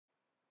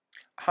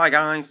Hi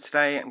guys,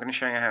 today I'm going to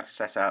show you how to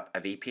set up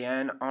a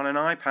VPN on an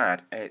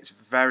iPad. It's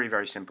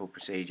very simple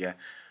procedure.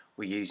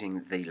 We're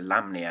using the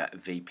Lamnia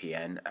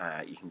VPN.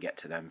 You can get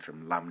to them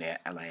from lamnia,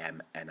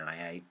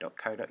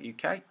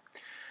 lamnia.co.uk.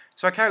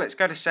 So okay, let's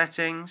go to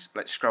settings,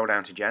 let's scroll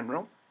down to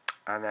general,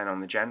 and then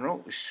on the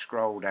general we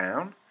scroll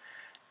down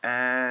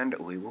and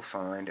we will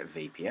find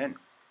VPN.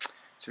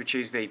 So we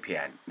choose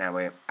VPN. Now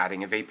we're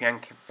adding a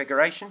VPN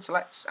configuration, so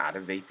let's add a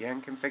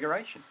VPN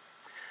configuration.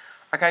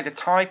 Okay, the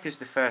type is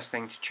the first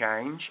thing to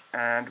change,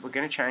 and we're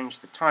going to change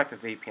the type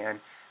of VPN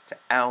to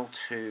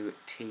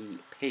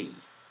L2TP.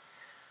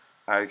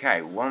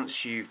 Okay,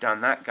 once you've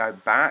done that, go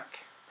back,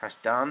 press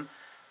done.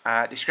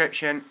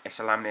 Description, it's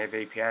a Lamnia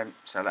VPN,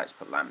 so let's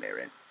put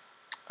Lamnia in.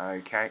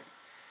 Okay,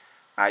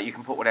 you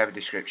can put whatever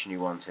description you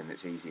want in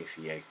that's easier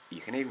for you.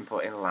 You can even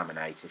put in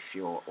laminate if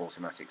your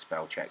automatic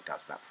spell check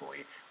does that for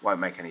you.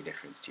 Won't make any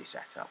difference to your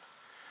setup.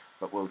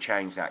 But we'll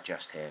change that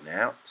just here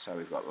now, so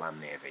we've got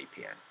Lamnia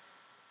VPN.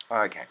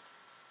 Okay,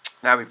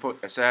 now we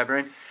put a server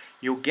in.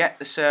 You'll get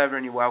the server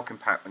in your welcome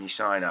pack when you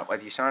sign up.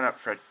 Whether you sign up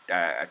for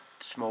a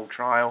small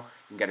trial,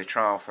 you can get a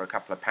trial for a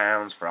couple of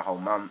pounds for a whole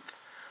month.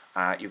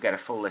 You'll get a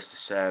full list of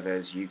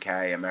servers,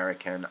 UK,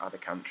 American, other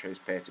countries,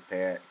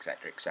 peer-to-peer,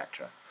 etc,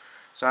 etc.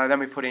 So then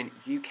we put in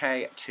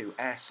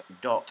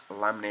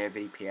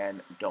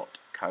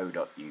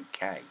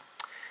uk2s.lamniavpn.co.uk.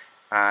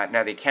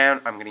 Now the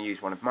account, I'm going to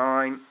use one of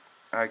mine.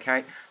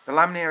 Okay, the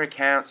Lamnia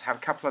accounts have a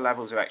couple of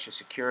levels of extra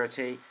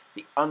security.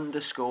 The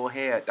underscore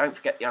here, don't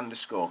forget the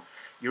underscore.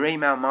 Your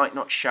email might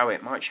not show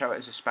it, might show it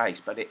as a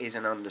space, but it is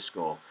an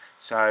underscore.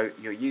 So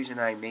your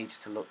username needs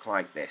to look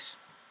like this.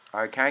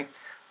 Okay,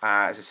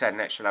 as I said,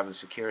 an extra level of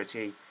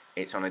security.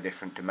 It's on a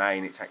different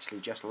domain. It's actually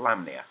just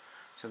Lamnia.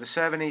 So the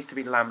server needs to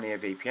be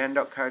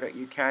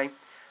lamniavpn.co.uk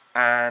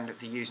and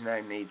the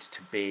username needs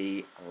to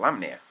be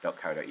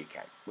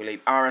lamnia.co.uk. We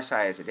leave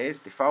RSA as it is,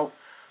 default,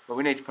 but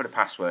we need to put a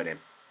password in.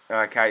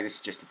 Okay, this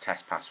is just a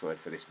test password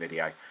for this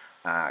video.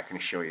 I can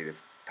assure you the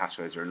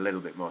passwords are a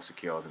little bit more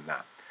secure than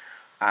that.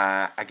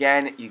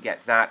 Again, you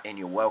get that in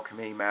your welcome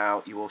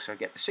email. You also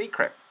get the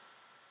secret.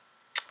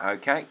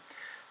 Okay,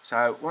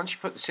 so once you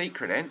put the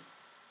secret in,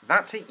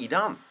 that's it, you're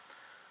done.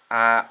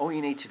 All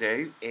you need to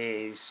do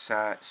is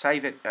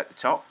save it at the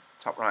top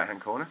right hand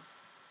corner.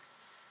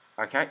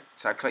 Okay,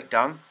 so click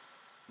done.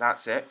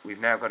 That's it. We've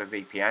now got a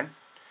VPN.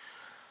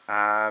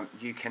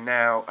 You can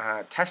now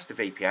test the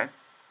VPN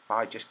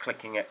by just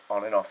clicking it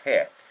on and off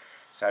here.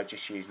 So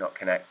just use not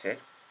connected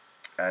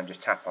and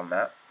just tap on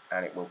that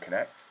and it will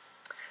connect.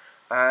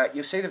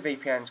 You'll see the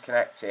VPN's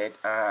connected.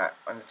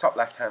 On the top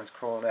left hand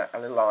corner, a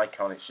little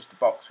icon, it's just a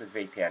box with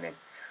VPN in.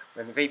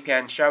 When the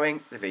VPN's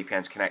showing, the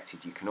VPN's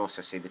connected. You can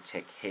also see the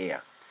tick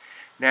here.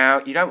 Now,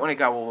 you don't want to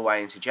go all the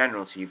way into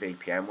general to your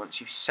VPN. Once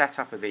you've set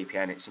up a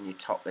VPN, it's in your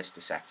top list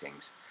of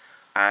settings.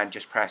 And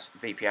just press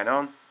VPN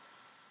on,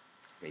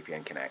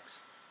 VPN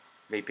connects.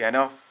 VPN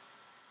off,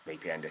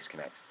 VPN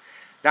disconnects.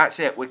 That's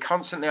it. We're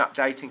constantly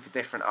updating for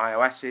different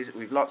iOSs.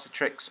 We've lots of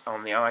tricks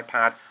on the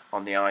iPad,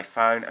 on the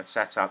iPhone and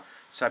setup.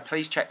 So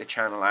please check the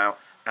channel out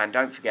and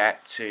don't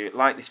forget to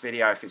like this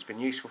video if it's been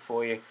useful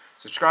for you.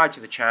 Subscribe to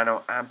the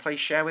channel and please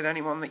share with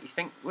anyone that you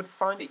think would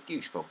find it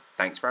useful.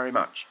 Thanks very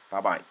much.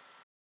 Bye bye.